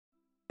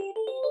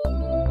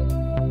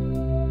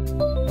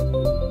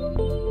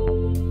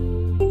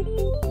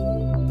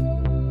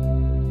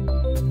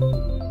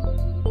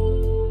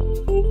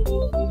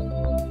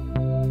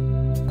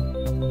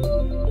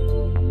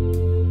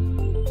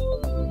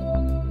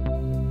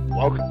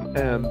Welcome,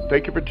 and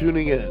thank you for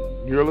tuning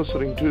in. You're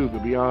listening to the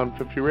Beyond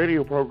 50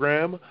 radio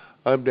program.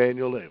 I'm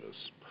Daniel Davis.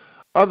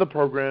 On the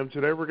program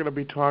today, we're going to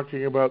be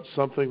talking about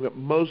something that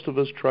most of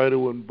us try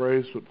to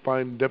embrace but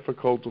find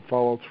difficult to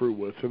follow through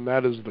with, and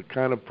that is the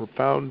kind of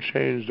profound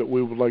change that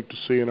we would like to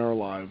see in our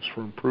lives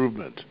for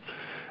improvement.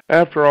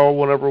 After all,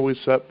 whenever we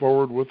set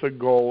forward with a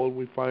goal and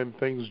we find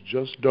things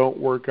just don't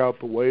work out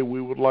the way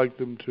we would like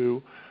them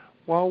to,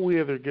 well,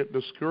 we either get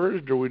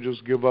discouraged or we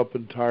just give up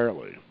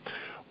entirely.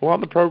 Well, on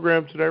the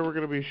program today, we're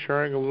going to be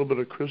sharing a little bit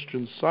of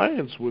Christian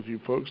Science with you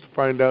folks to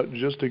find out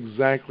just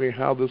exactly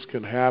how this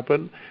can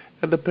happen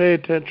and to pay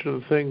attention to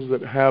the things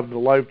that have the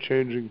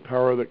life-changing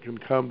power that can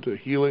come to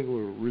healing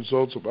the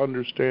results of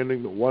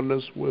understanding the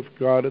oneness with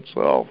God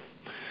itself.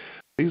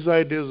 These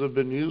ideas have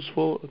been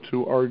useful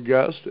to our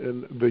guests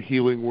in the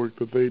healing work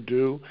that they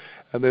do,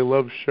 and they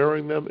love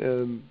sharing them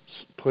in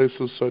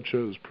places such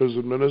as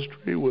prison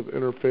ministry with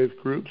interfaith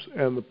groups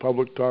and the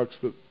public talks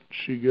that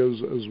she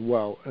gives as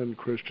well in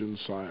Christian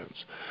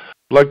Science.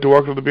 I'd like to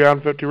welcome to the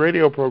Beyond 50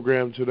 radio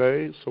program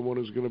today someone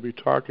who's going to be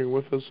talking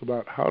with us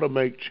about how to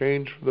make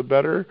change for the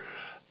better,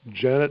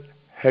 Janet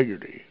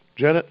Hegarty.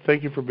 Janet,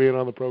 thank you for being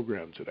on the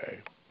program today.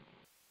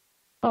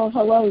 Oh,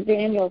 hello,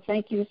 Daniel.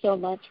 Thank you so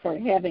much for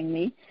having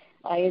me.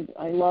 I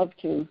love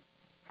to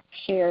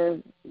share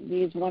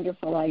these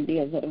wonderful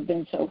ideas that have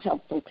been so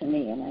helpful to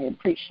me, and I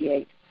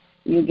appreciate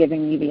you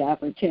giving me the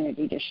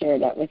opportunity to share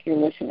that with your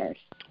listeners.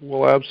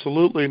 Well,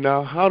 absolutely.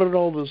 Now, how did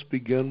all this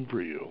begin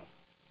for you?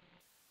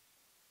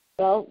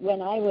 Well,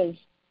 when I was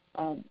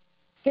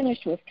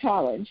finished with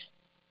college,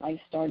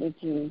 I started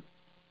to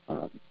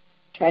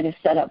try to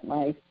set up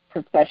my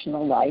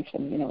professional life,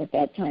 and, at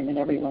that time in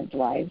everyone's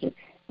lives,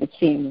 it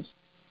seems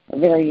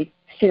very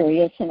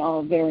serious and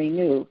all very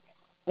new.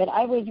 But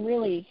I was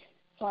really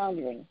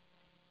floundering.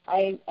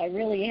 I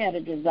really had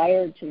a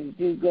desire to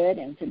do good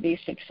and to be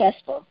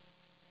successful,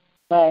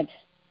 but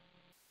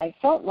I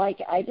felt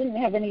like I didn't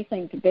have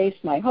anything to base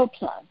my hopes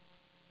on.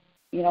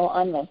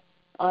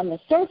 On the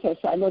surface,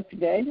 I looked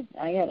good.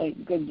 I had a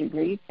good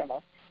degree from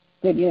a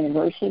good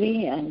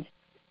university, and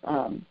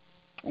I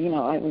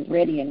was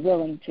ready and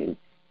willing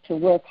to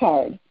work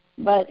hard.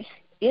 But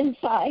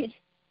inside,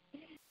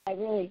 I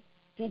really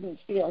didn't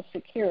feel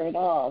secure at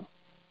all.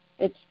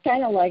 It's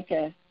kind of like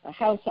a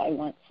house I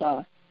once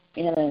saw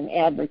in an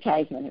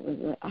advertisement. It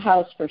was a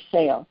house for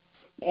sale.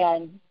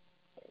 And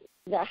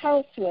the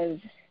house was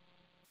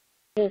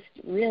just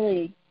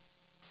really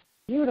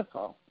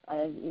beautiful.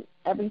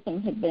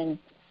 Everything had been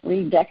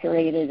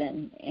redecorated,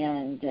 and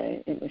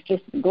it was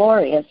just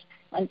glorious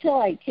until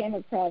I came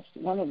across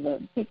one of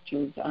the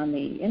pictures on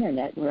the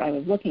Internet where I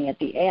was looking at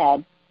the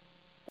ad,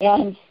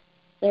 and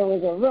there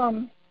was a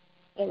room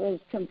that was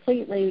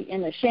completely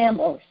in a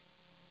shambles.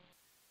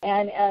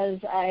 And as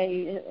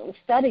I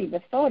studied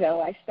the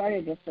photo, I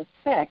started to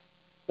suspect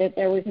that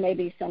there was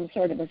maybe some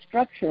sort of a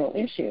structural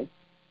issue.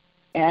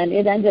 And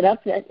it ended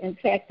up that, in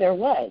fact, there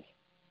was.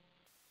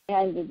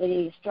 And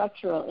the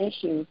structural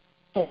issue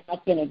had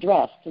not been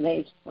addressed.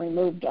 They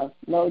removed a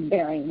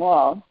load-bearing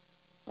wall,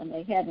 and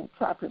they hadn't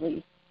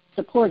properly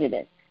supported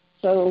it.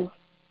 So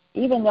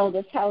even though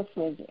this house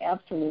was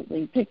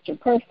absolutely picture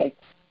perfect,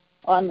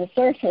 on the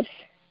surface,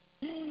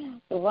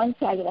 the one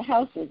side of the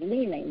house was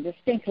leaning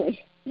distinctly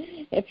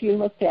if you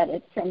looked at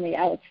it from the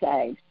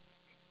outside.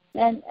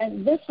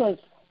 And this was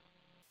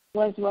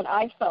what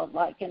I felt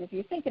like. And if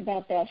you think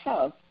about that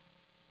house,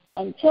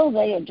 until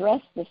they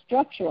addressed the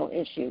structural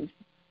issues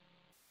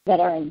that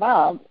are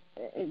involved,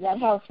 that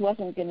house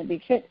wasn't going to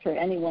be fit for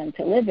anyone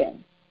to live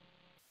in.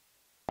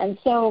 And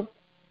so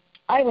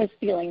I was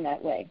feeling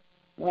that way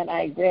when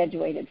I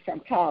graduated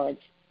from college.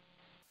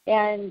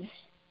 And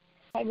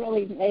I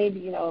really made,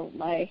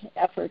 my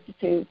effort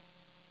to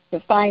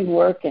find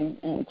work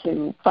and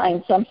to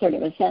find some sort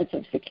of a sense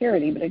of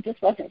security, but it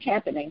just wasn't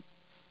happening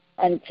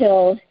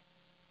until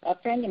a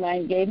friend of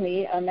mine gave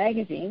me a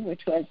magazine,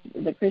 which was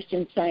the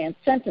Christian Science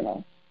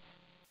Sentinel.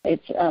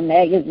 It's a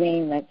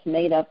magazine that's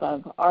made up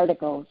of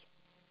articles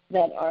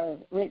that are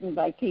written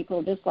by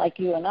people just like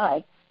you and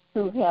I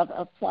who have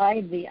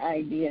applied the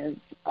ideas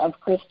of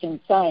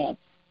Christian Science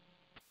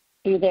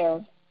to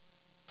their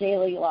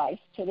daily life,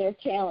 to their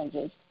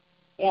challenges,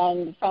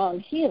 and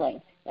found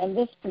healing. And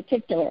this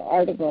particular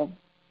article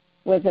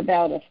was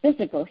about a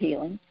physical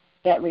healing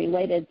that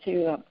related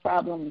to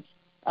problems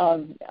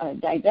of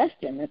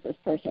digestion that this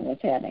person was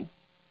having.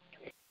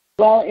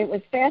 Well, it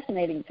was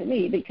fascinating to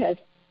me because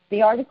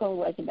the article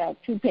was about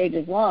 2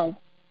 pages long.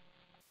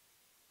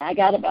 I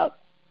got about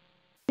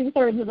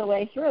 2/3 of the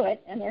way through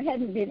it, and there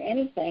hadn't been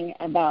anything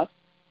about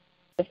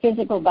the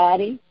physical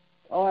body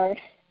or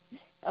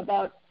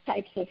about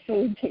types of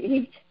food to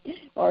eat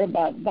or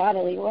about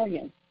bodily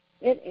organs.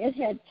 It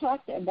had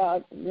talked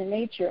about the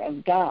nature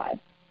of God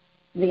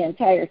the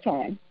entire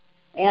time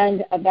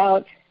and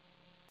about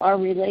our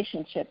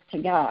relationship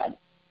to God.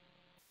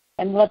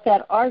 And what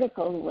that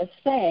article was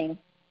saying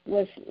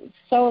was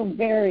so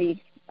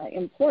very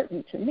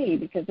important to me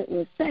because it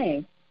was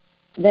saying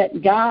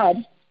that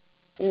God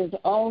is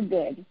all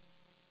good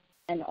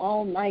and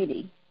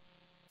almighty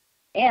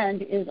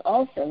and is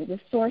also the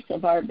source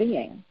of our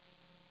being.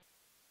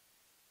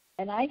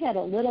 And I had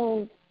a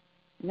little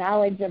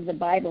knowledge of the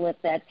Bible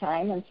at that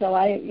time, and so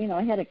I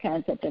had a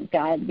concept of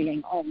God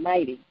being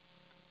almighty.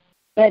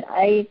 But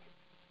I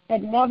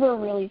had never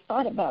really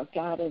thought about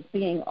God as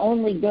being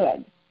only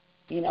good,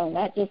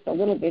 not just a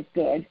little bit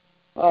good,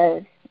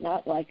 or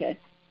not like a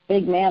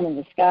big man in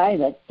the sky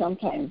that's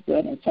sometimes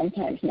good and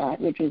sometimes not,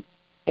 which was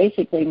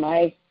basically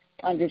my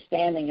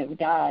understanding of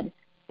God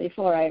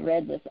before I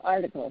read this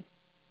article.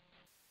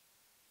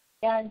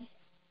 And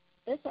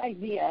this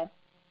idea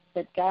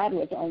that God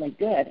was only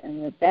good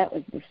and that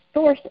was the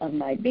source of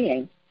my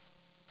being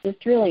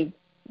just really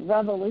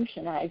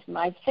revolutionized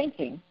my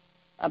thinking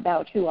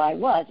about who I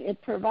was.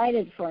 It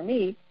provided for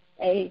me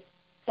a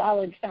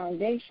solid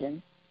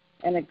foundation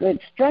and a good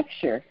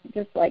structure,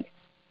 just like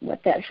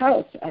what that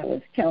house I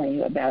was telling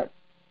you about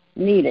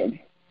needed.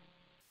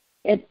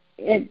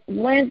 It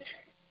went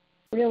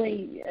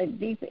really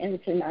deep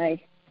into my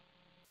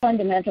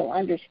fundamental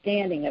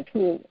understanding of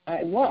who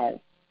I was,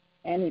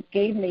 and it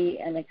gave me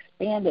an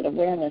expanded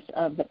awareness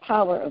of the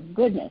power of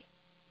goodness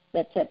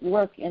that's at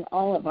work in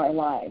all of our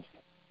lives.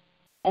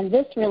 And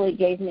this really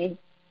gave me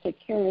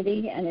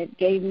security, and it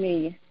gave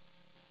me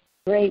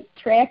great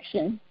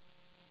traction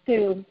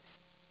to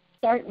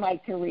start my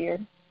career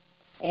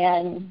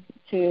and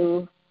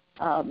to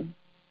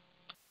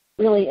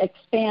really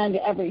expand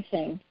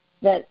everything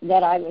that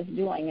I was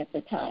doing at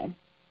the time.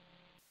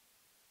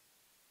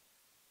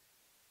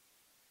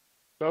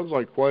 Sounds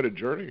like quite a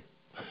journey.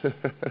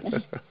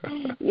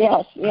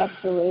 Yes,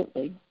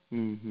 absolutely.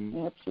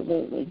 Mm-hmm.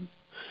 Absolutely.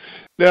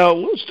 Now,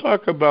 let's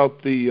talk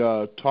about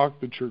the talk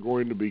that you're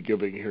going to be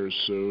giving here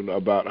soon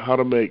about how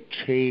to make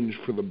change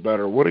for the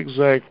better. What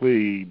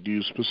exactly do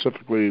you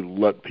specifically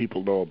let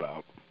people know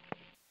about?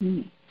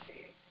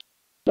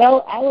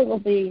 Well, I will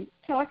be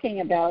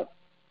talking about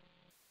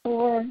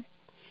 4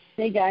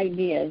 big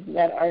ideas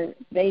that are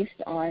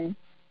based on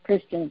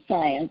Christian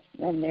Science,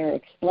 and they're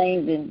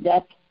explained in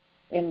depth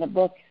in the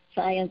book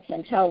Science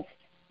and Health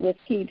with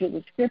Key to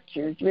the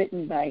Scriptures,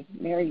 written by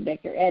Mary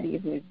Baker Eddy,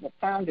 who is the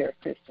founder of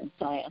Christian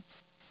Science.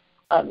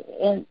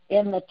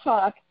 In the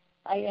talk,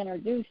 I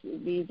introduce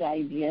these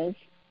ideas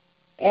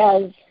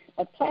as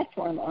a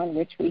platform on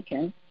which we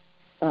can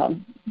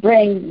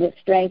bring the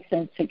strength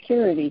and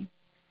security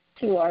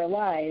to our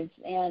lives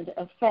and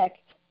affect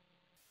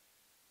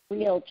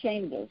real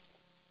changes.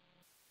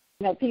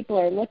 People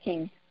are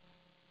looking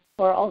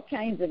for all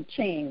kinds of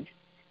change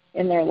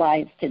in their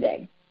lives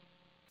today.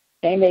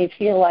 They may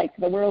feel like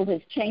the world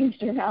has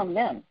changed around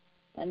them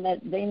and that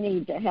they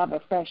need to have a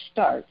fresh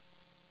start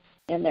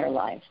in their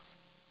life.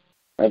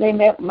 Or they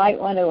might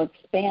want to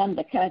expand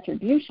the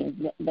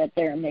contributions that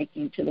they're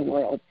making to the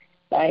world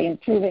by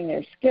improving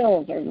their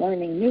skills or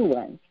learning new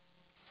ones.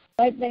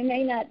 But they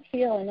may not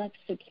feel enough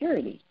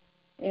security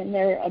in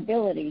their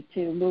ability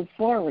to move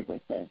forward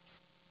with this.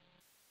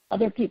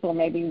 Other people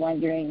may be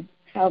wondering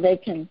how they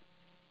can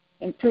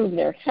improve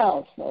their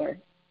health or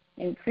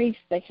increase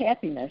the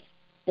happiness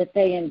that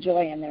they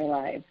enjoy in their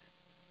lives.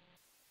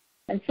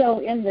 And so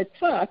in the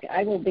talk,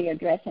 I will be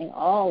addressing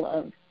all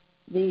of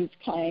these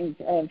kinds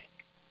of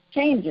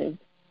changes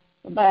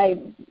by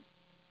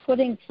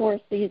putting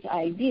forth these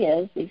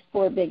ideas, these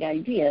 4 big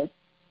ideas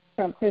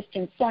from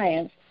Christian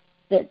Science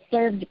that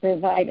serve to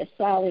provide a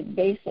solid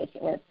basis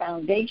or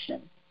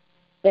foundation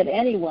that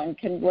anyone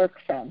can work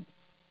from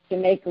to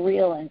make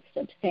real and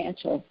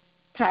substantial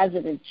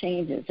positive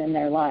changes in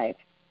their life.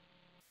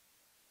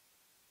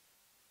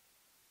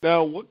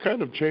 Now, what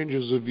kind of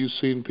changes have you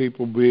seen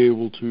people be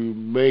able to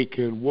make,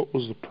 and what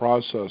was the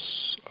process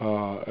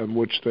in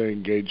which they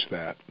engaged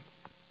that?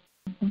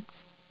 Mm-hmm.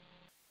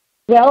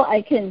 Well,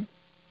 I can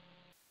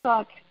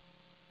talk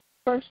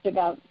first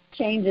about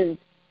changes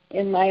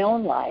in my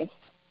own life.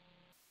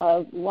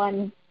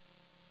 One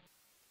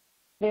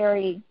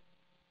very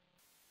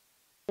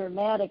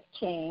dramatic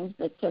change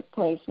that took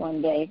place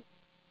one day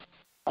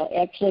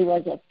actually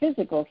was a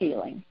physical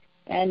healing.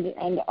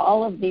 And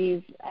all of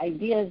these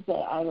ideas that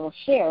I will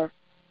share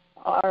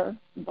are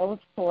both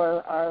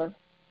for our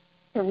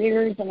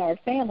careers and our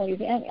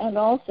families, and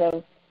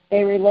also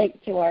they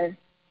relate to our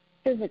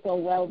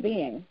physical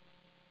well-being.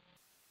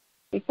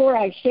 Before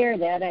I share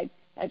that,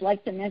 I'd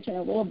like to mention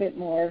a little bit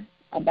more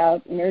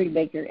about Mary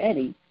Baker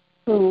Eddy,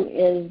 who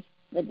is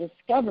the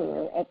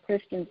discoverer of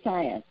Christian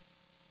Science.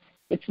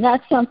 It's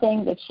not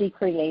something that she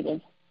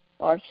created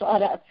or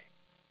thought up.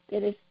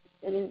 It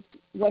is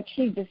what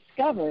she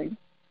discovered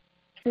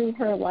through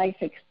her life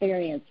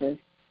experiences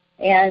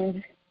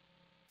and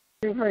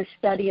through her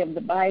study of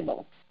the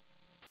Bible.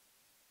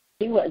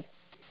 She was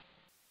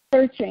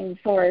searching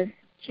for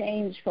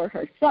change for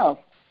herself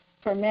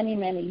for many,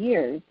 many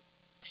years.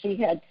 She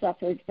had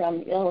suffered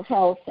from ill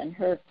health, and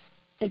her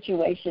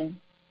situation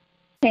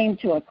came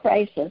to a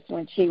crisis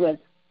when she was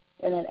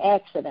in an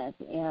accident,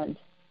 and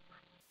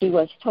she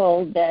was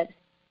told that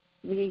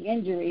the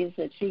injuries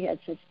that she had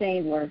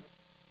sustained were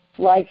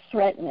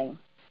life-threatening.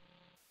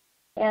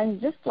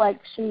 And just like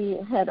she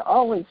had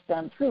always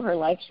done through her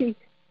life, she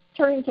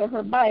turned to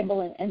her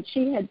Bible, and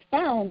she had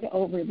found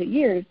over the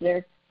years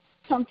there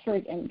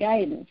comfort and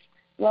guidance.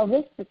 Well,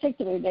 this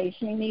particular day,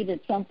 she needed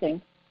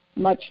something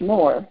much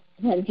more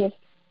than just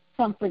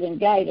comfort and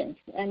guidance.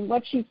 And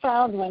what she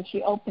found when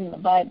she opened the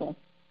Bible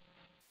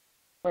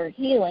were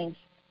healings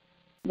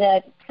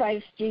that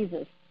Christ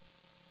Jesus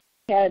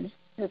had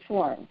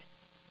performed.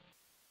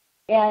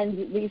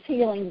 And these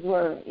healings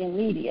were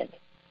immediate,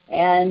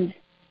 and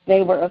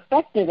they were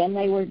effective, and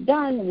they were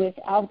done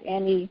without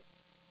any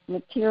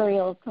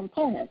material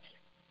components.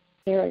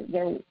 There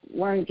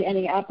weren't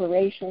any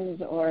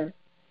operations or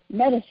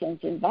medicines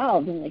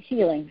involved in the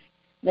healings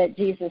that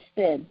Jesus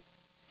did.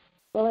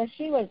 Well, as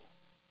she was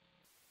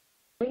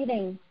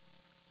reading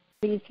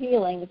these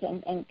healings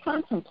and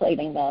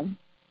contemplating them,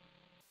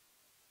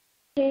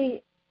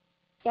 she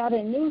got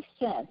a new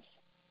sense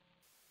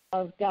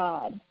of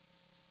God,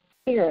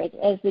 Spirit,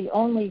 as the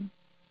only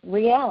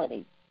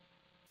reality.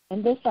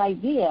 And this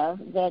idea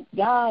that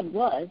God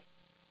was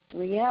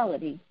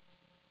reality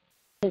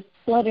just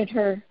flooded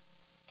her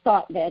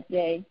thought that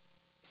day,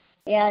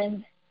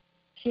 and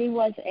she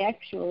was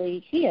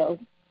actually healed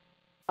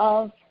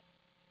of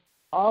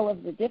all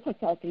of the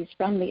difficulties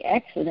from the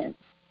accident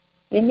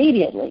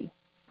immediately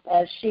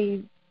as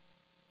she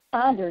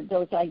pondered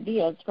those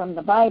ideas from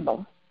the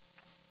Bible,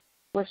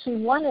 where she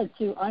wanted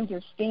to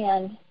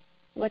understand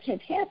what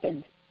had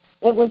happened.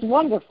 It was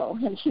wonderful,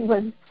 and she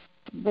was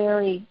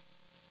very,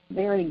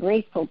 very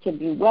grateful to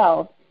be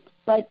well,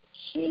 but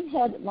she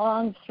had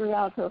longed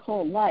throughout her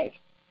whole life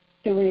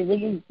to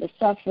relieve the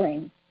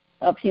suffering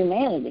of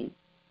humanity.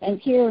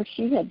 And here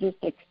she had just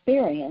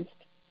experienced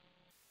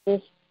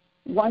this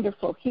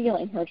wonderful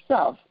healing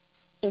herself.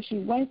 So she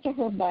went to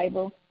her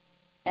Bible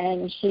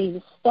and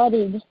she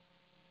studied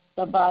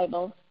the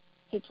Bible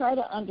to try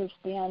to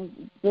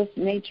understand this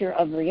nature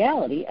of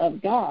reality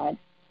of God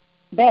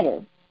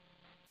better.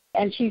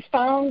 And she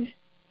found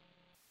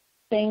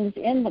things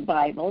in the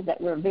Bible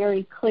that were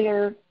very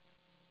clear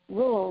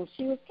rules.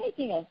 She was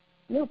taking a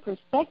new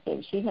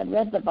perspective. She had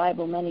read the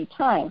Bible many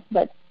times,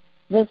 but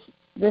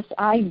this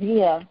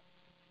idea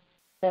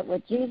that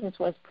what Jesus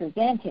was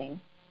presenting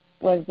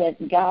was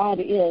that God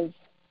is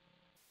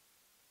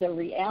the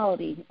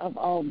reality of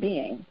all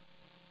being,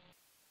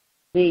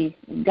 the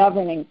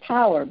governing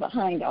power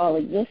behind all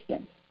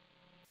existence.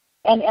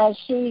 And as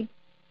she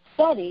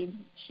studied,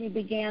 she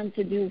began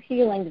to do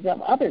healings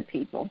of other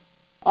people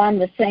on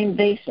the same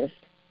basis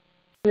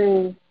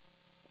through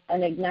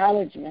an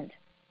acknowledgement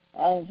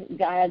of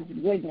God's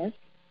goodness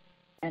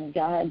and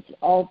God's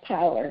all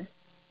power.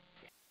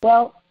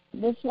 Well,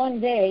 this one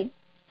day,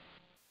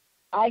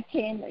 I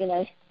came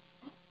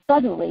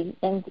suddenly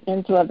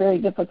into a very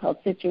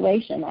difficult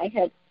situation. I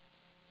had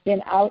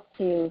been out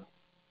to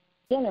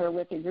dinner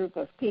with a group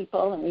of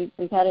people, and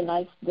we had a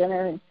nice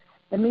dinner, and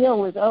the meal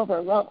was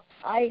over. Well,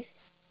 I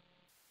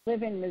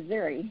live in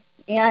Missouri,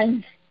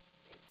 and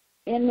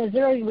in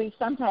Missouri we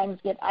sometimes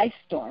get ice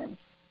storms.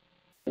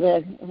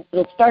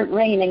 It'll start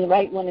raining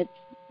right when it's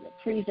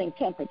freezing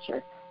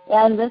temperature,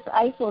 and this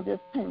ice will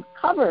just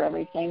cover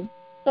everything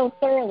so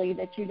thoroughly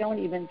that you don't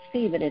even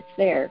see that it's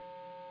there.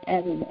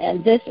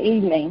 And this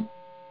evening,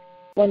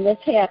 when this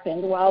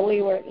happened, while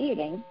we were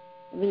eating,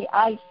 the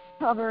ice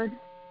covered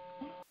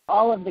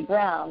all of the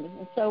ground.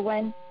 And so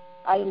when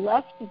I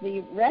left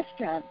the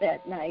restaurant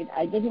that night,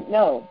 I didn't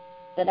know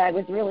that I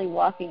was really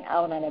walking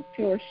out on a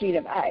pure sheet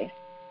of ice,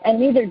 and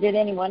neither did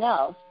anyone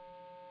else.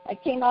 I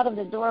came out of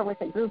the door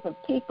with a group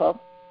of people,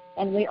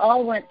 and we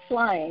all went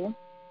flying,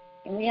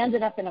 and we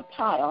ended up in a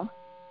pile,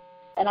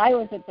 and I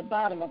was at the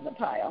bottom of the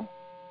pile,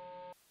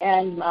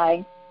 and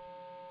my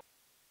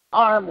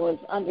arm was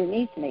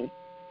underneath me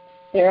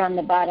there on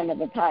the bottom of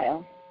the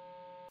pile.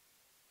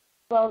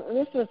 Well,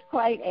 this was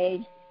quite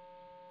a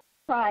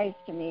surprise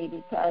to me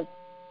because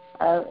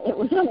it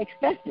was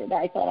unexpected.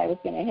 I thought I was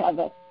going to have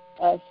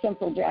a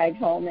simple drive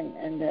home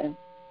and a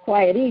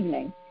quiet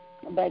evening.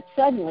 But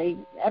suddenly,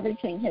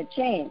 everything had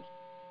changed.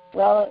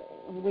 Well,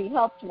 we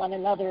helped one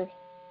another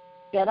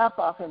get up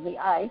off of the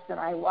ice, and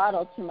I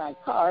waddled to my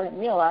car and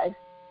realized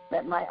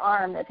that my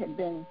arm that had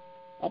been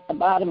at the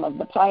bottom of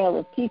the pile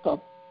of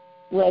people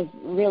was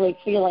really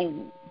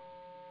feeling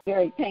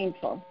very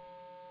painful.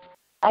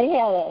 I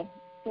had a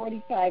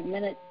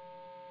 45-minute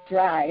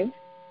drive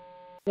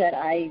that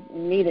I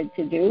needed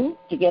to do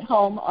to get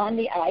home on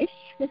the ice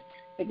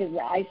because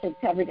the ice had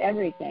covered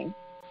everything.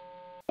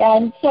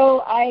 And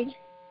so I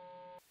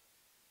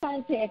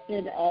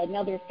contacted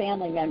another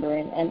family member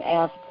and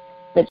asked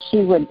that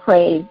she would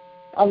pray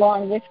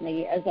along with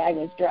me as I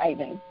was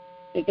driving,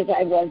 because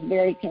I was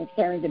very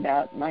concerned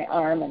about my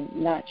arm and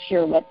not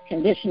sure what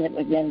condition it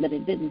was in, but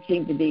it didn't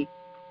seem to be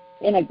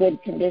in a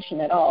good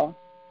condition at all.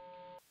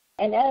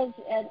 And as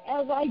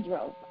I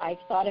drove, I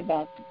thought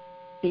about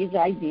these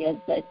ideas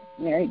that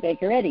Mary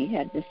Baker Eddy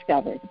had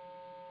discovered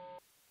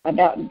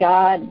about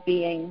God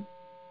being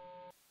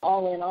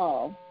all in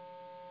all.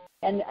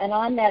 And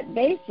on that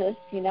basis,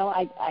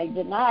 I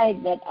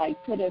denied that I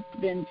could have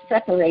been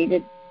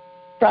separated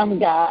from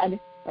God,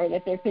 or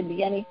that there could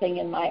be anything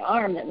in my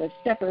arm that was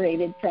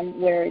separated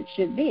from where it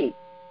should be.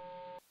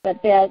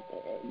 But that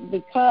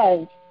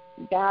because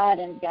God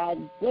and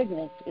God's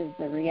goodness is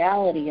the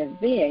reality of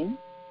being,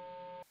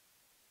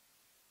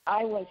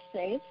 I was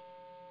safe,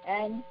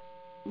 and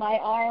my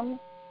arm,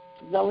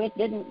 though it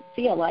didn't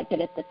feel like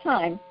it at the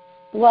time,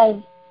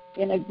 was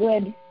in a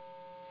good,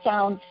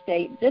 sound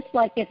state, just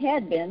like it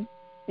had been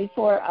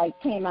before I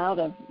came out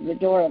of the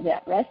door of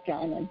that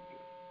restaurant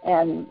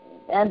and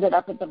ended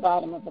up at the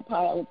bottom of the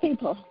pile of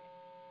people.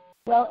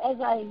 Well, as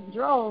I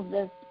drove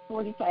this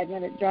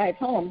 45-minute drive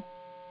home,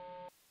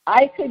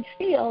 I could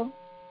feel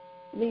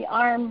the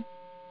arm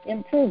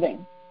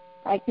improving.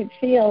 I could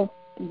feel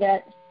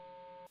that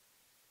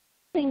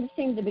things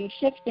seemed to be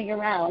shifting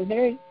around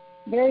very,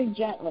 very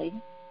gently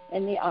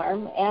in the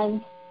arm,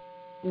 and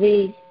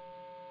the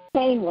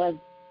pain was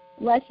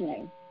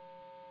lessening.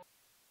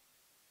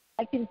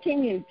 I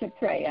continued to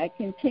pray. I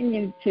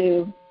continued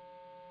to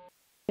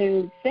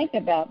think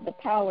about the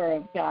power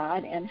of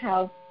God and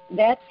how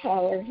that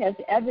power has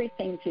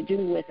everything to do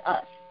with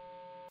us,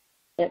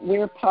 that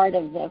we're part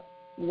of the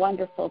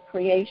wonderful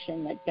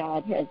creation that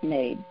God has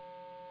made.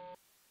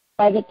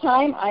 By the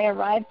time I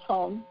arrived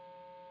home,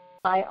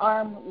 my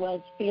arm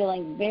was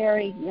feeling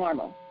very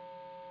normal.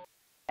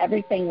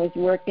 Everything was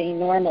working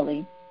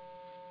normally.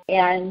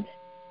 And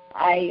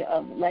I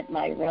let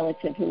my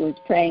relative who was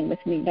praying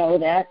with me know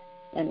that,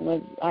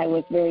 and I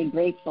was very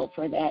grateful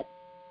for that.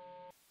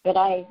 But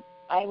I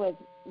was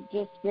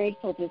just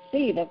grateful to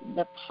see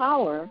the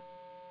power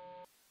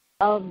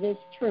of this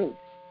truth,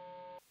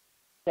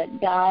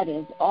 that God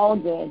is all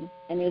good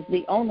and is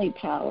the only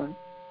power,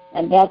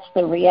 and that's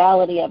the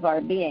reality of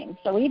our being.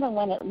 So even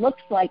when it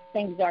looks like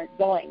things aren't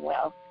going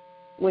well,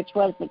 which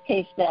was the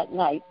case that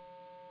night,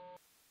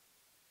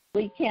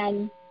 we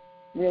can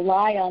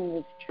rely on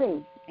this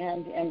truth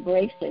and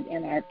embrace it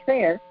in our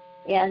prayer,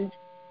 and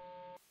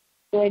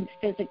good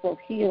physical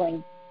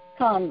healing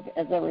comes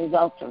as a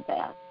result of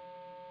that.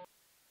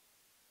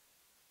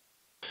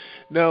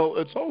 Now,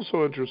 it's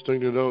also interesting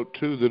to note,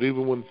 too, that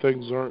even when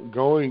things aren't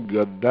going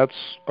good, that's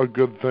a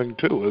good thing,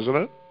 too, isn't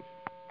it?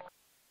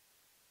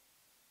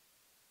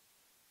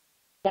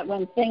 That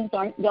when things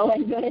aren't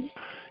going good?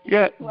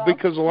 Yeah, well,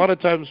 because a lot of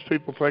times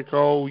people think,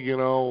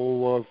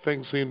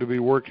 things seem to be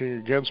working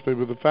against me,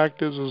 but the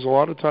fact is a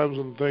lot of times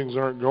when things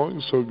aren't going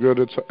so good,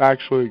 it's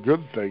actually a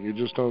good thing. You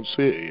just don't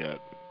see it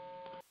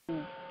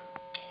yet.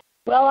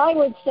 Well, I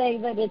would say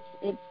that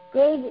it's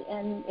good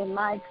in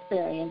my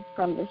experience,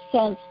 from the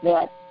sense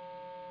that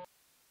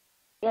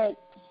it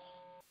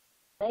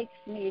makes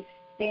me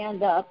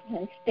stand up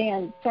and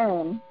stand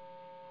firm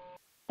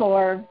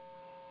for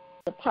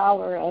the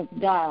power of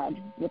God.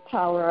 The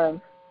power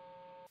of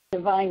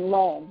divine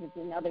love is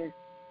another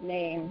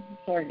name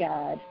for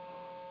God.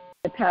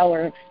 The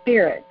power of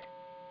spirit.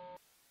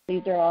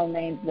 These are all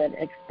names that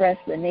express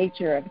the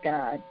nature of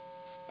God.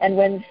 And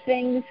when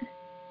things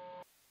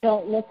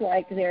don't look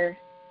like they're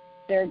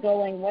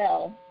going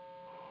well,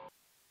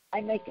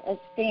 I make a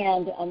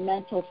stand, a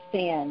mental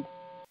stand,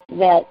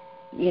 that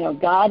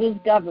God is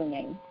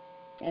governing,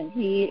 and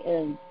He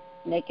is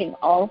making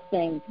all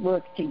things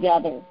work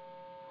together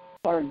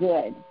for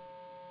good.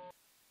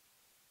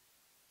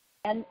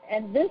 And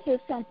this is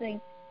something,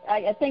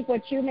 I think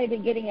what you may be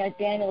getting at,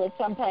 Daniel, is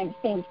sometimes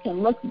things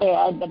can look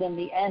bad, but in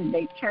the end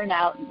they turn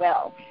out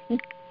well.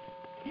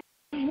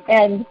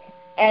 and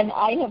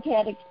I have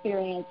had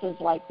experiences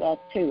like that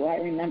too. I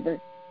remember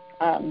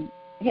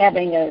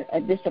having a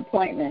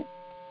disappointment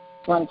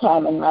one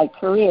time in my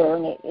career,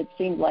 and it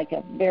seemed like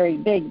a very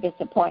big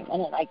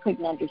disappointment, and I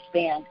couldn't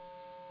understand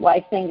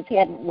why things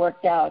hadn't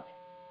worked out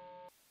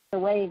the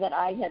way that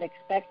I had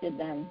expected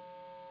them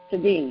to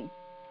be.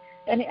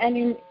 And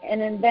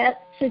in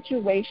that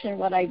situation,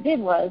 what I did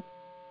was,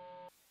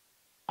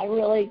 I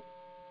really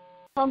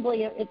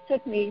humbly, it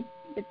took me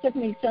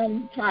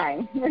some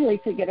time really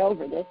to get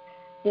over this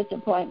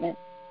disappointment,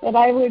 but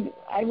I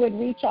would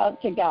reach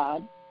out to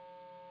God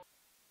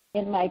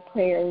in my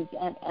prayers,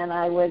 and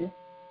I would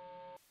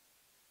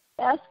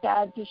ask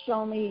God to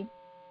show me,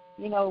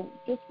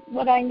 just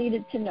what I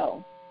needed to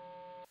know,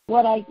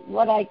 what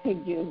I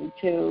could do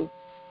to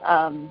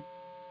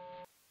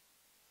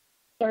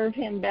serve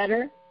Him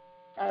better,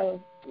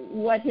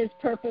 what His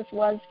purpose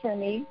was for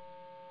me,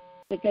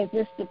 because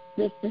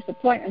this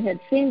disappointment had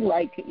seemed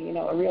like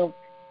a real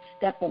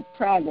step of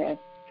progress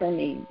for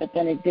me, but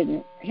then it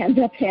didn't end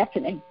up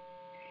happening.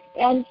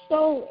 And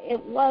so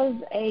it was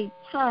a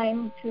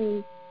time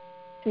to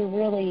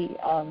really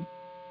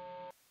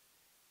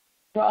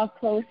draw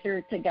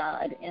closer to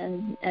God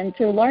and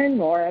to learn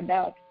more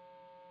about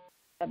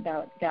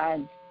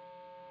God's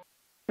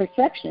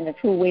perception of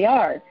who we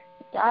are.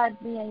 God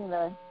being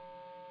the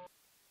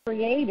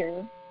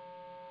creator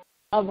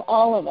of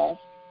all of us,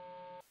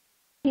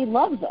 He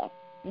loves us.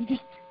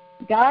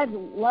 God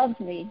loves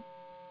me,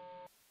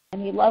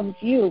 and He loves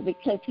you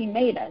because He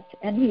made us,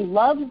 and He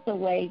loves the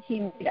way He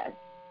made us.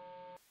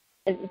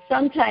 And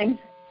sometimes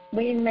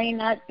we may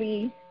not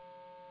be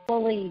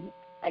fully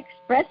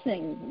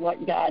expressing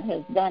what God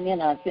has done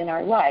in us in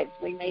our lives.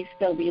 We may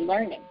still be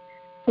learning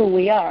who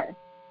we are.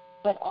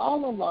 But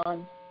all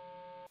along,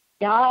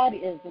 God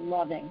is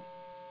loving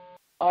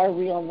our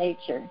real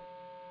nature.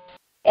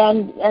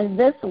 And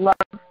this love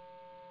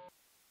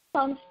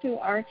comes to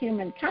our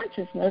human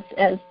consciousness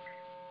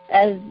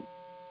as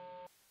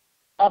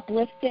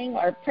uplifting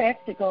or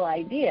practical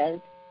ideas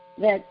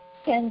that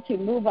tend to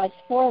move us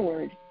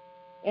forward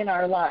in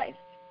our lives.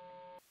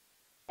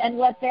 And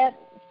what that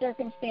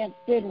circumstance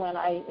did when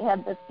I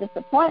had this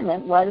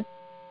disappointment was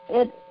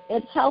it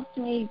helped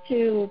me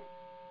to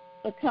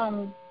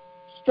become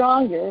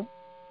stronger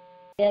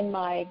in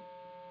my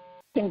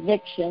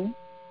conviction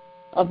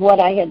of what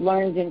I had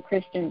learned in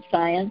Christian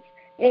Science.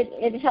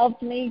 It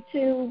helped me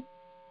to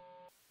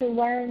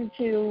learn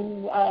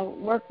to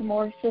work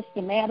more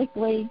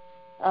systematically,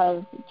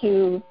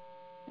 to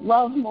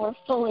love more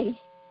fully,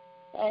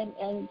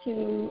 and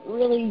to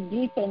really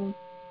deepen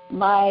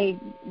my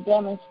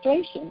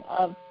demonstration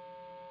of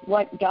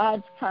what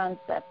God's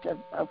concept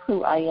of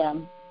who I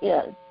am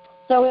is.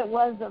 So it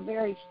was a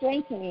very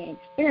strengthening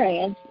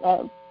experience,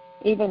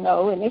 even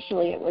though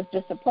initially it was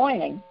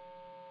disappointing.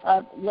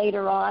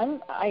 Later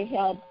on, I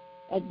had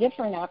a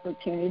different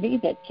opportunity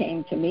that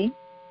came to me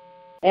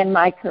in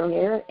my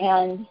career,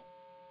 and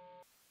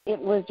it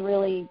was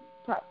clearly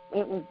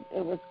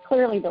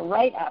the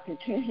right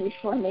opportunity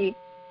for me,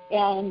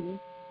 and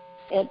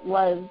it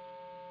was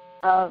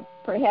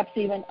perhaps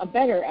even a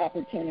better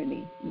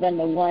opportunity than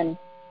the one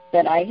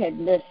that I had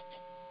missed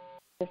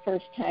the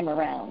first time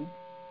around.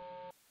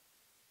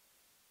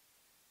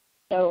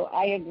 So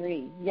I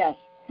agree, yes,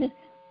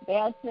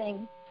 bad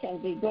things can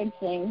be good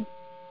things,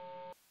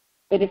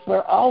 but if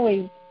we're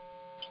always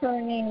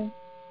turning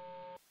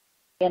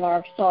in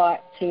our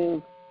thought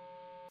to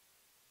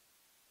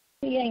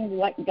seeing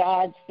what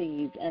God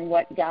sees and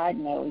what God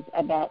knows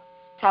about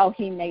how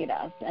He made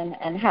us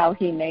and how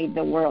He made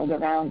the world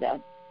around us,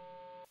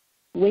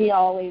 we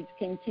always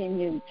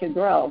continue to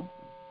grow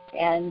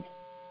and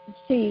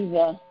see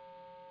the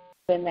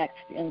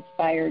next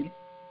inspired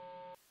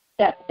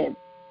step that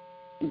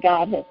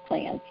God has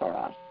planned for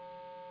us.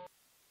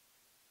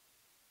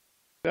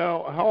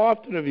 Now, how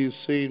often have you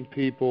seen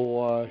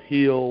people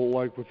heal,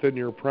 like within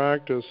your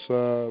practice,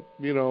 as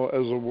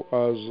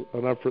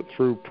an effort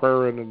through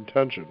prayer and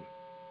intention?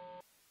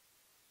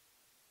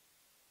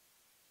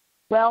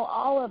 Well,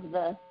 all of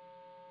the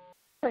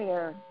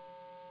prayer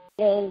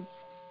is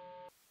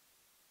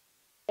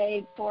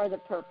made for the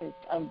purpose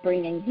of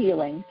bringing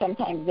healing.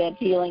 Sometimes that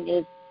healing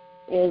is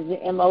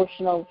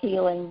emotional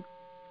healing,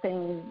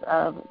 things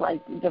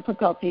like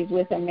difficulties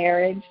with a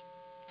marriage.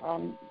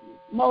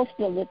 Most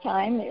of the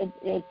time,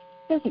 it's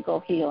physical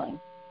healing.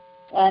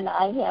 And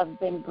I have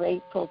been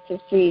grateful to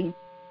see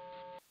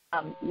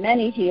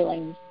many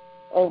healings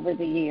over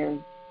the years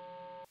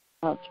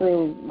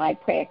through my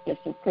practice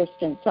of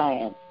Christian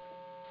Science.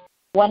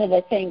 One of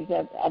the things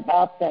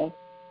about the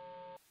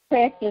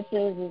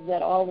practices is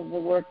that all of the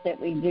work that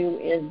we do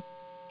is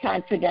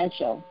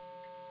confidential.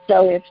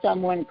 So if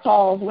someone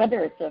calls,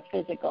 whether it's a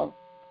physical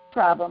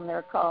problem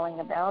they're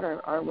calling about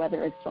or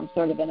whether it's some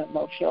sort of an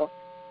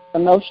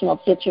emotional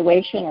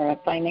situation or a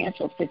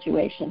financial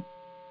situation,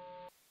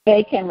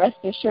 they can rest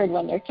assured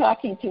when they're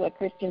talking to a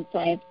Christian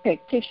Science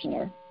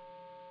practitioner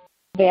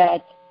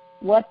that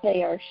what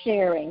they are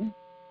sharing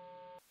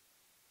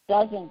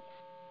doesn't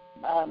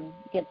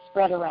get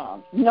spread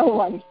around. No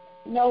one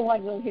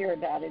will hear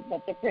about it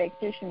but the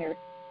practitioner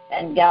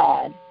and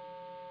God.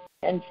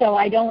 And so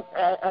I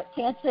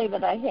can't say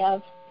that I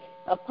have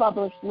a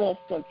published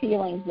list of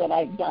healings that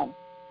I've done,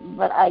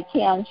 but I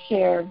can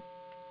share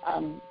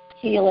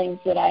healings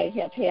that I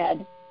have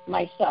had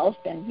myself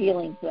and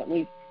healings that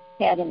we've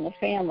had in the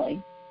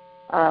family.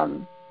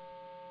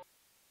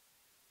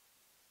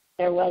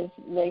 There was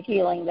the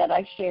healing that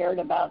I shared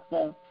about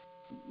the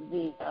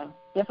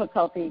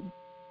difficulty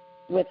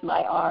with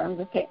my arm,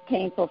 the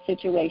painful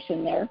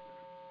situation there.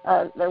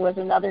 There was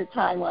another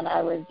time when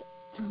I was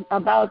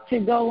about to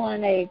go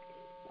on a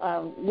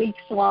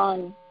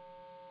weeks-long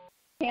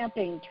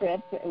camping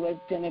trip. It was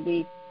going to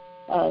be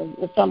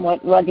a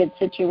somewhat rugged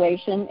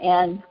situation,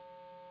 and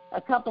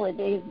a couple of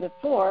days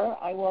before,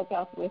 I woke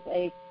up with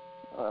a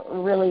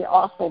really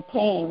awful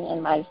pain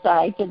in my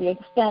side, to the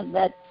extent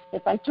that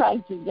if I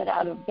tried to get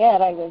out of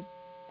bed, I was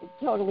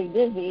totally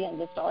dizzy and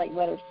just thought I'd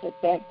better sit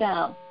back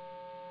down.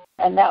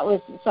 And that was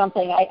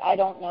something I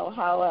don't know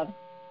how a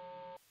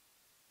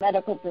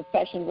medical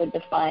profession would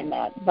define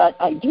that, but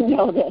I do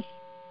know this,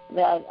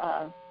 that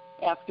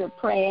after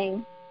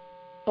praying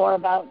for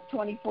about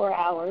 24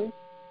 hours,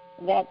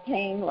 that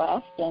pain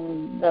left,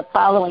 and the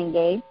following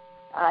day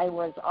I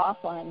was off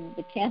on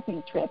the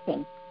camping trip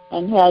and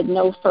had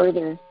no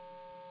further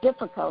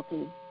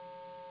difficulty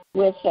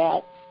with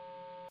that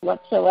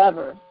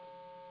whatsoever.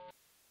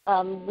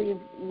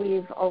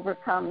 We've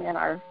overcome in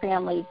our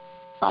family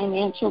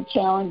financial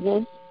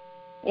challenges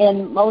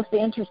in most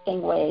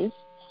interesting ways.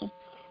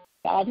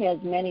 God has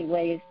many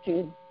ways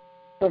to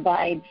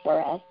provide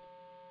for us.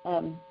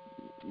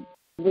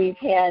 We've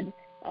had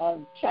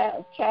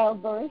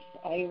childbirth.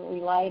 I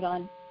relied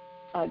on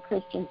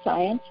Christian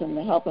Science and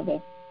the help of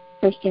a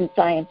Christian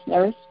Science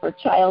nurse for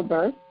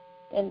childbirth.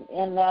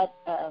 In that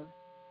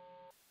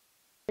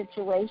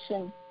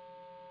situation,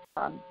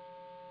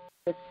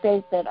 the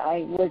state that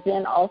I was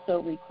in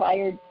also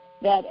required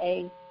that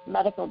a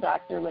medical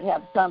doctor would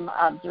have some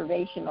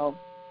observational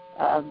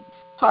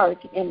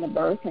part in the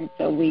birth, and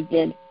so we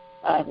did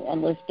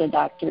enlist a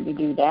doctor to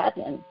do that,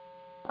 and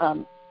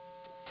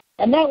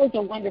that was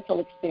a wonderful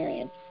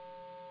experience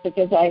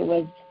because I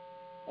was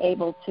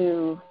able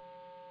to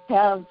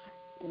have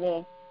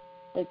the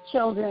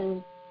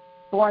children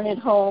born at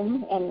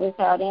home and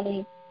without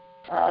any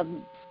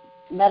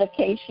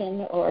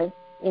medication or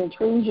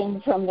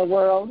intrusion from the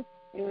world.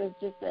 It was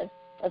just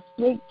a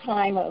sweet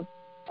time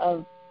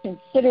of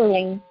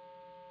considering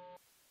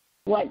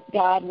what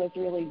God was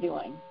really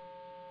doing.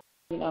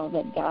 You know,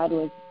 that God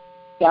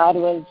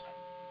was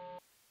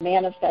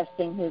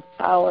manifesting His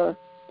power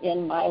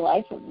in my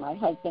life with my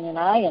husband and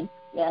I,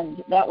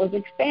 and that was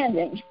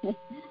expanding,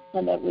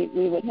 and that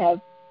we would have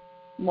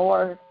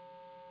more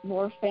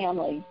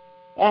family,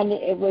 and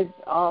it was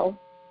all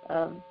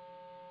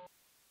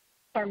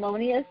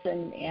harmonious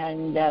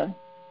and a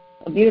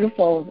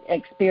beautiful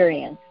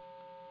experience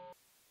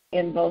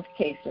in both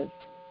cases.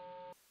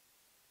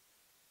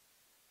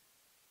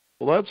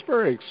 Well, that's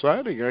very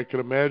exciting. I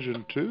can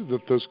imagine, too,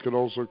 that this could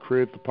also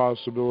create the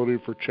possibility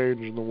for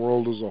change in the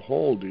world as a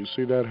whole. Do you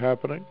see that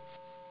happening?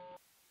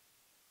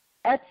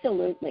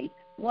 Absolutely.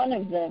 One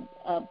of the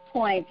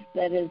points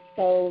that is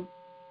so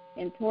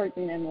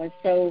important and was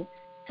so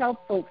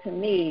helpful to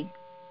me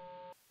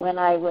when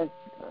I was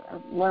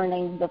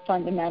learning the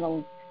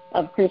fundamentals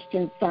of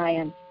Christian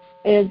Science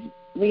is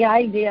the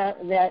idea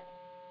that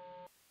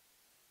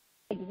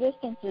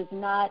existence is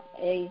not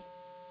a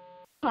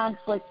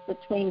conflict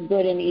between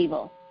good and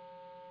evil.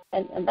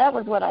 And that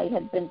was what I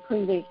had been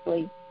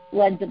previously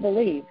led to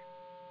believe,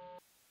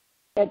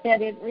 that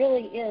it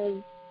really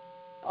is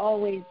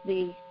always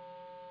the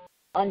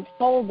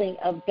unfolding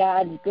of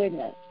God's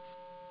goodness.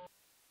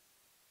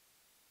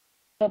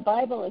 The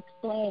Bible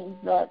explains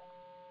that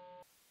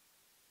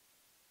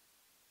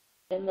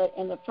in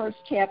the first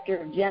chapter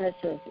of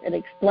Genesis, it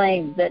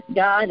explains that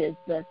God is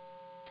the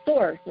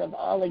source of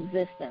all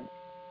existence.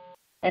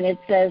 And it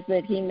says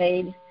that He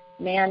made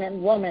man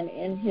and woman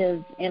in His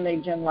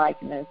image and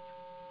likeness.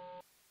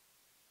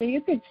 So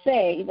you could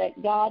say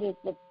that God is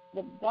the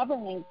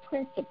governing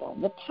principle,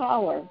 the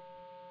power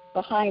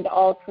behind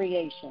all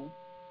creation.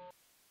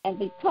 And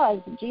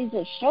because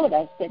Jesus showed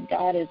us that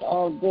God is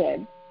all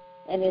good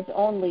and is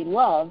only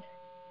love,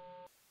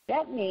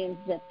 that means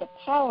that the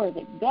power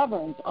that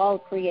governs all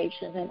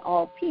creation and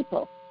all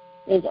people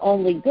is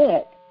only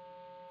good.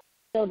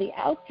 So the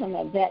outcome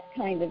of that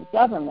kind of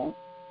government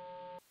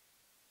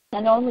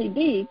can only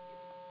be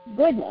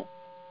goodness.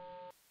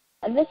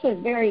 And this was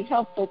very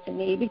helpful to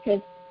me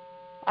because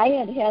I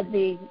had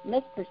the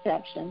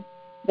misperception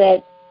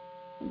that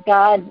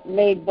God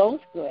made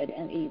both good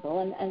and evil,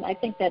 and I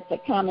think that's a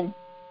common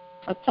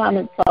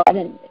thought,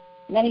 and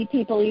many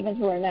people, even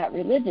who are not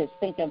religious,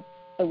 think of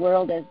the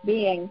world as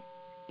being,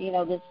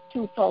 this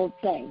twofold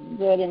thing,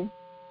 good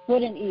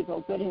and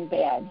evil, good and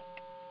bad.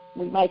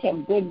 We might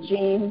have good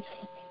genes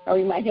or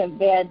we might have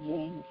bad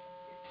genes.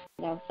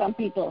 Some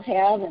people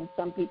have and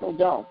some people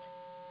don't.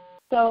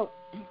 So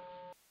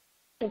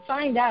to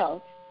find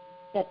out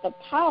that the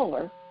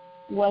power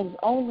was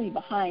only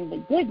behind the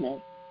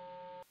goodness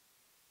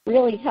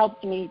really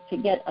helped me to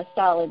get a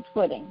solid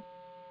footing,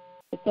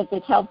 because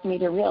it helped me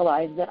to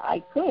realize that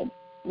I could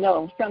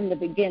know from the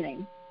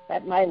beginning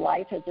that my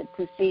life as it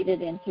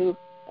proceeded into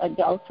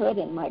adulthood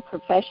and my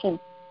profession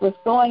was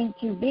going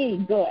to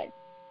be good,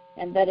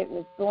 and that it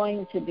was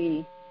going to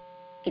be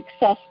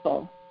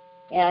successful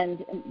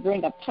and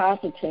bring a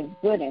positive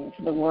good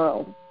into the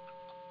world.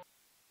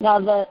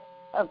 Now,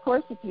 of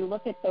course, if you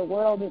look at the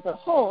world as a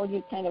whole,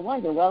 you kind of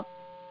wonder, well,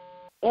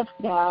 if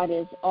God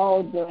is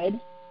all good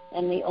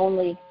and the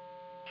only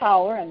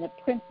power and the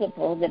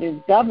principle that is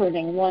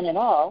governing one and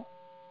all,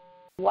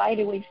 why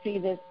do we see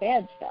this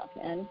bad stuff?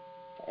 And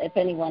if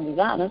anyone is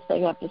honest,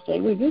 they have to say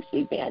we do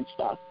see bad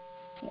stuff.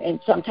 And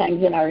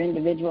sometimes in our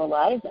individual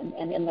lives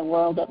and in the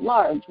world at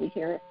large, we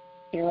hear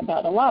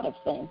about a lot of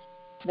things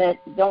that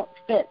don't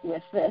fit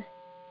with the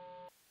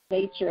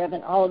nature of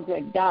an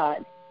all-good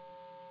God.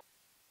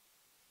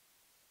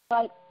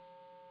 But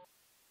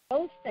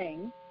those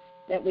things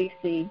that we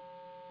see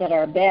that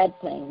are bad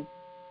things,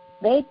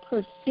 they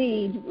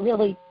proceed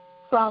really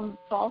from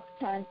false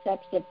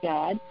concepts of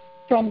God,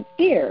 from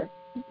fear,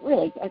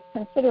 really a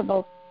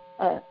considerable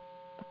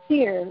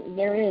fear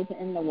there is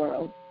in the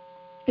world.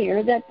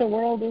 Fear that the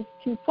world is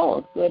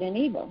twofold, good and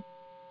evil.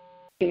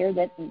 Fear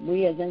that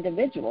we as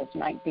individuals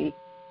might be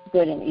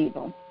good and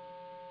evil.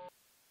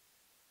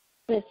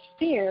 This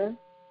fear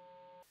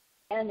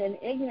and an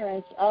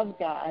ignorance of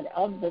God,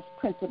 of this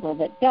principle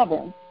that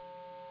governs,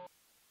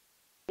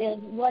 is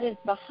what is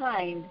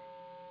behind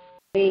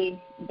the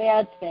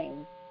bad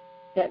things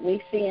that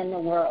we see in the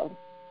world.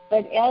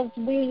 But as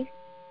we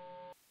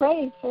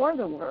pray for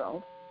the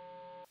world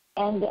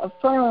and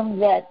affirm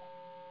that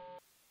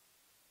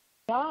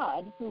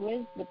God, who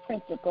is the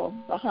principle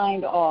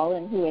behind all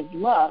and who is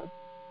love,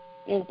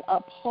 is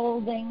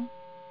upholding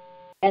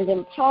and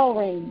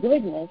empowering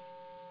goodness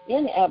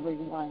in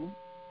everyone,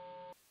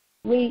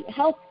 we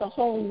help the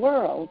whole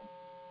world,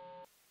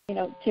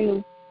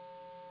 to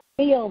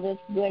feel this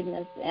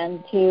goodness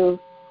and to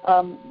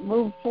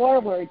move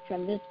forward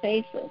from this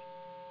basis.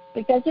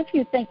 Because if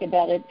you think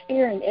about it,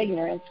 fear and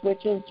ignorance,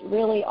 which is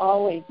really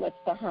always what's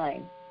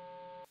behind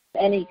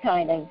any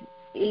kind of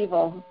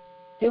evil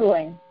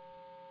doing,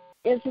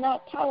 is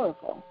not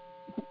powerful.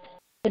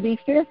 To be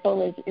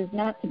fearful is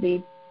not to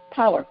be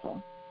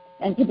powerful,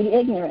 and to be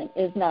ignorant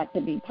is not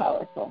to be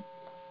powerful.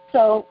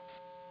 So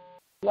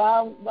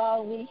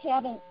while we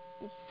haven't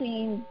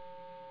seen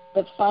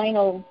the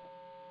final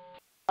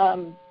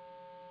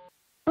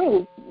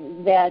proof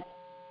that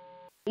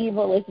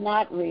evil is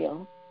not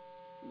real,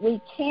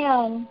 we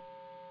can,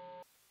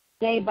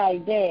 day by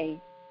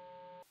day,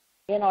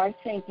 in our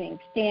thinking,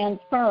 stand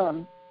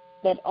firm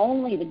that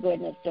only the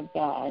goodness of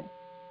God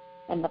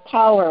and the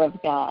power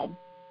of God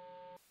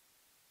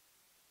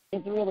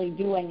is really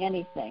doing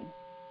anything.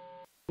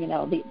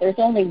 There's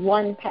only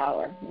one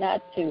power,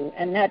 not two,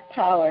 and that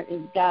power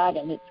is God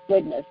and its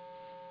goodness.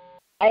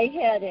 I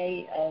had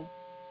a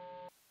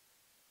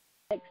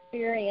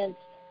experience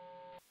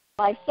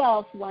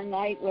myself one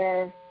night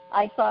where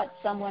I thought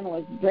someone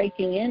was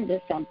breaking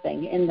into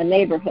something in the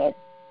neighborhood.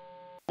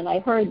 And I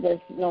heard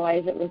this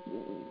noise. It was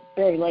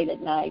very late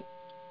at night.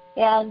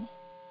 And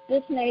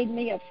this made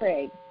me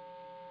afraid.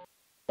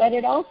 But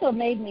it also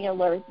made me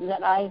alert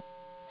that I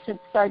should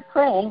start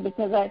praying,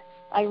 because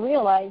I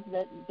realized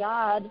that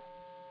God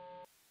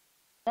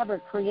never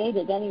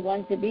created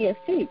anyone to be a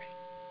thief.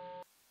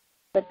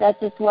 But that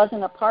just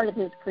wasn't a part of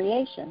his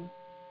creation.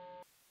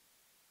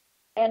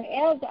 And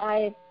as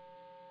I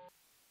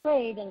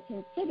prayed and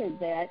considered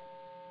that,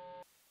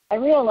 I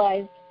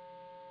realized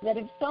that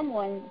if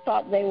someone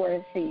thought they were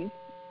a thief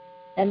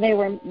and they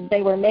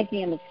were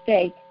making a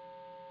mistake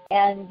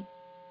and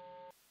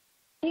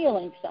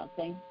stealing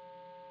something,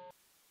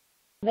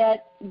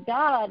 that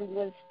God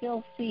was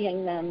still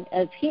seeing them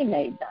as he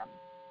made them.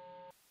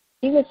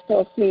 He was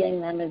still seeing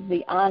them as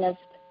the honest,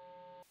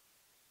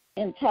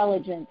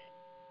 intelligent,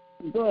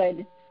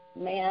 good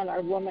man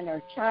or woman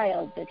or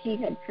child that he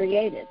had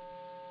created.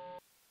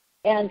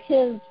 And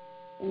his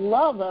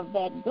love of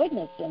that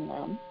goodness in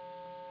them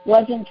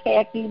was, in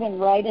fact, even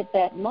right at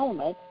that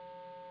moment,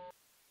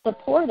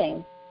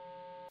 supporting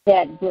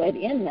that good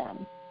in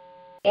them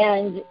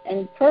and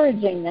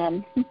encouraging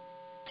them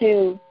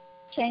to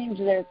change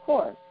their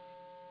course,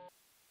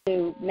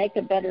 to make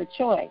a better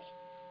choice.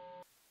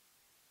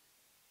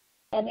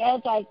 And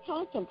as I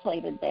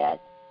contemplated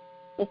that,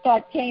 the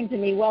thought came to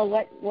me, well,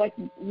 what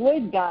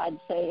would God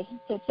say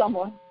to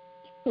someone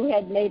who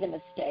had made a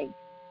mistake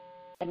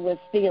and was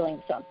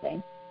stealing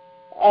something?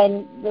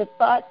 And the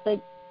thought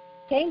that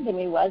came to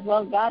me was,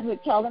 well, God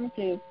would tell them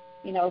to,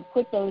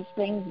 put those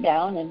things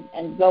down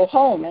and go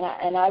home,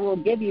 and I will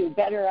give you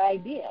better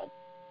ideas.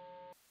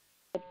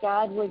 But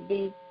God would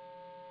be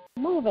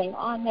moving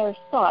on their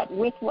thought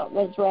with what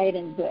was right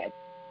and good,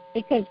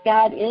 because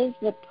God is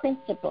the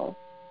principle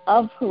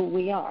of who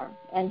we are,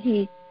 and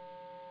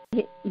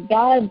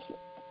God's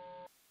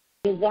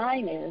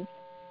design is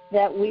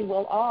that we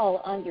will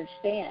all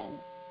understand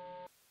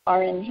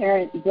our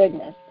inherent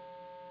goodness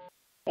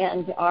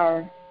and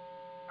our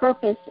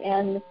purpose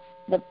and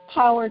the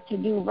power to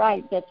do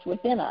right that's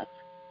within us.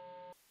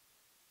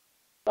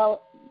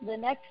 Well, the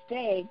next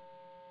day,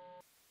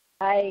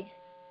 I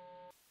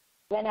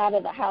went out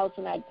of the house,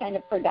 and I'd kind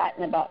of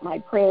forgotten about my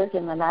prayers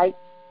in the night,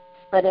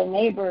 but a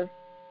neighbor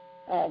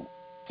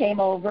came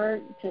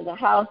over to the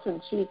house,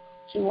 and she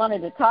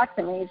wanted to talk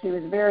to me. She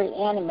was very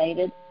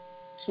animated.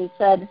 She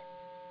said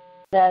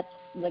that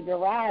the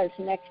garage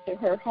next to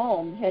her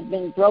home had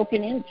been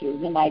broken into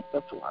the night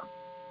before.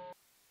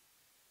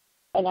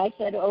 And I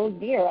said, oh,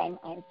 dear, I'm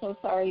so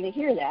sorry to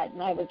hear that.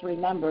 And I was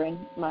remembering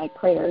my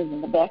prayers in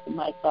the back of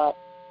my thought.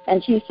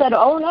 And she said,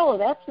 oh, no,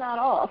 that's not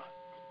all.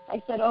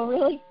 I said, oh,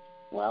 really?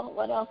 Well,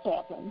 what else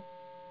happened?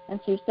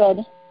 And she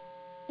said,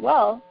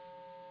 well,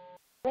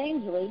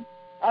 strangely,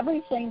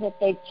 everything that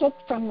they took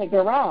from the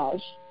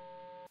garage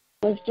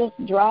was just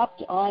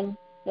dropped on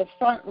the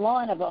front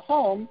lawn of a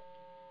home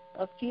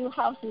a few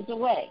houses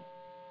away,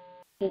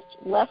 just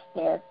left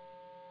there.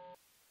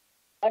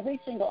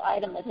 Every single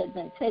item that had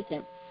been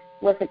taken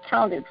was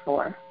accounted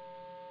for.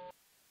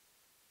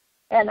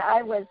 And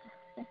I was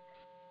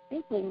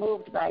deeply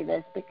moved by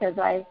this, because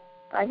I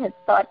had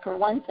thought, for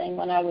one thing,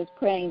 when I was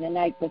praying the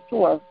night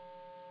before,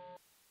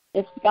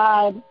 if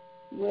God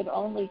would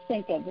only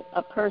think of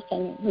a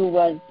person who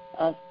was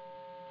a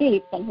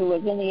thief and who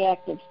was in the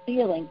act of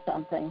stealing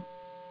something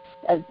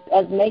as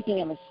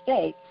making a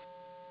mistake,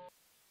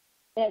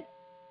 that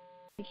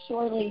he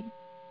surely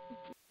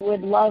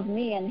would love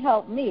me and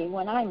help me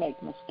when I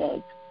make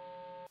mistakes.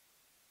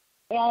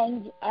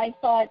 And I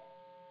thought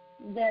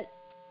that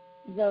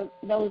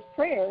those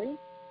prayers,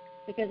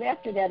 because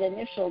after that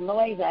initial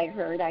noise I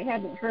heard, I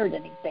hadn't heard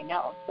anything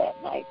else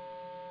that night.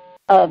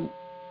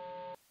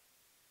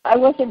 I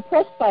was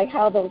impressed by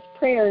how those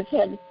prayers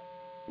had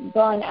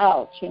gone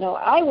out.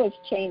 I was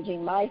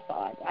changing my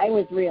thought. I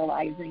was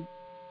realizing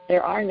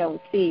there are no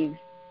thieves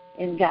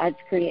in God's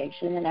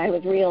creation, and I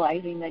was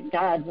realizing that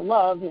God's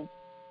love is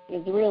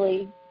is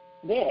really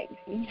big.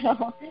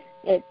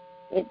 It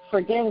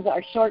forgives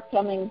our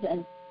shortcomings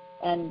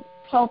and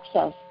helps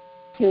us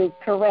to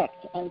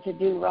correct and to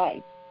do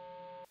right.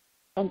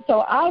 And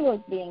so I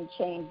was being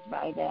changed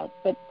by that,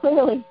 but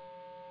clearly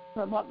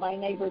from what my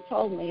neighbor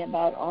told me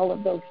about all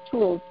of those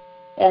tools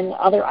and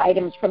other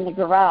items from the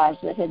garage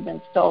that had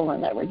been stolen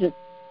that were just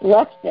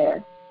left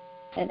there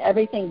and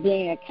everything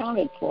being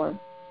accounted for,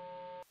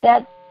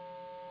 that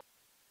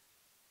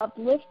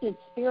uplifted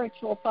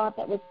spiritual thought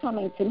that was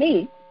coming to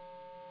me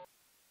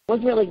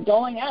was really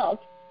going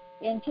out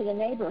into the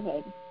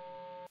neighborhood.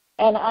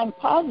 And I'm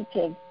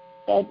positive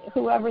that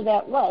whoever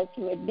that was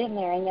who had been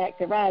there in that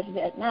garage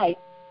that night,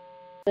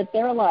 that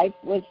their life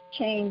was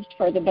changed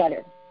for the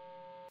better,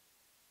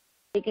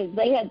 because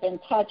they had been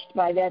touched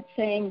by that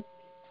same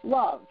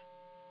love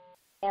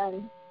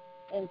and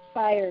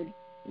inspired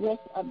with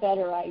a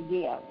better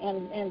idea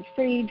and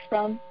freed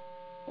from,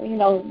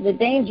 the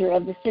danger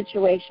of the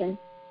situation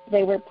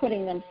they were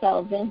putting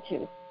themselves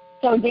into.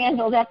 So,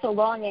 Daniel, that's a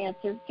long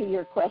answer to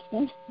your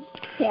question.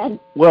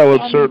 Well,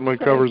 it certainly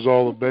covers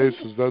all the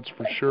bases, that's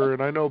for sure.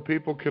 And I know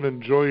people can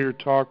enjoy your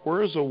talk.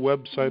 Where is a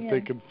website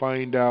they can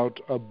find out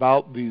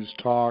about these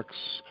talks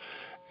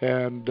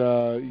and,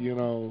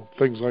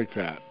 things like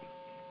that?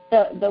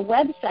 The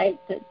website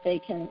that they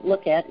can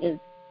look at is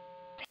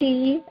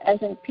P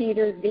as in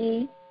Peter,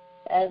 D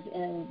as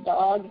in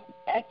dog,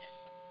 X,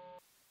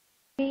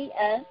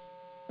 CS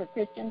for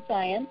Christian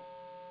Science,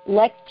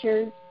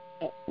 lecture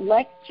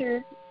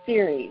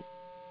series,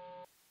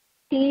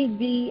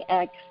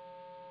 PVX,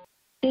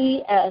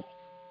 CS,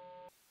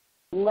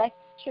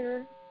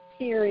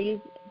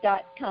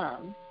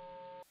 lectureseries.com.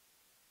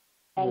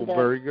 And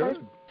very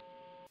good.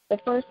 The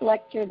first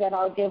lecture that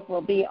I'll give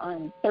will be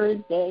on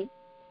Thursday,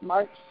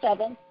 March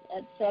 7th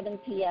at 7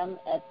 p.m.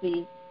 at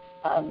the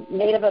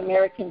Native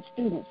American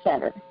Student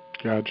Center.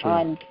 Gotcha.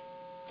 On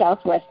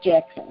Southwest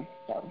Jackson.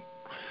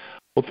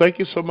 Well, thank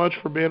you so much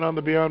for being on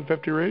the Beyond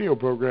 50 radio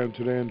program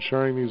today and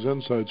sharing these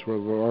insights with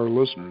our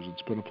listeners.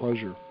 It's been a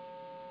pleasure.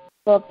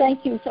 Well,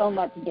 thank you so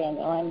much,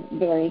 Daniel. I'm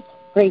very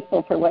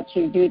grateful for what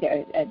you do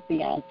there at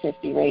Beyond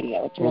 50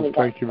 Radio. It's really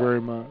wonderful. Thank you very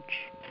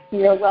much.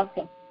 You're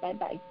welcome.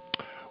 Bye-bye.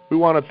 We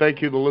want to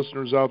thank you, the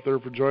listeners out there,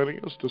 for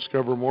joining us.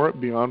 Discover more at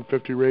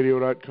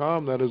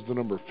beyond50radio.com. That is the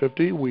number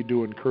 50. We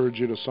do encourage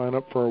you to sign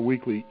up for our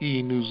weekly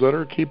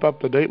e-newsletter. Keep up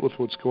to date with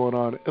what's going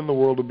on in the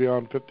world of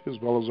Beyond 50 as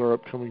well as our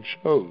upcoming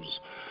shows.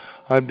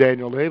 I'm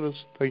Daniel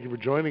Davis. Thank you for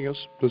joining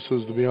us. This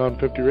is the Beyond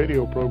 50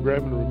 radio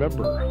program. And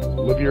remember,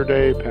 live your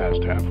day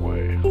past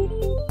halfway.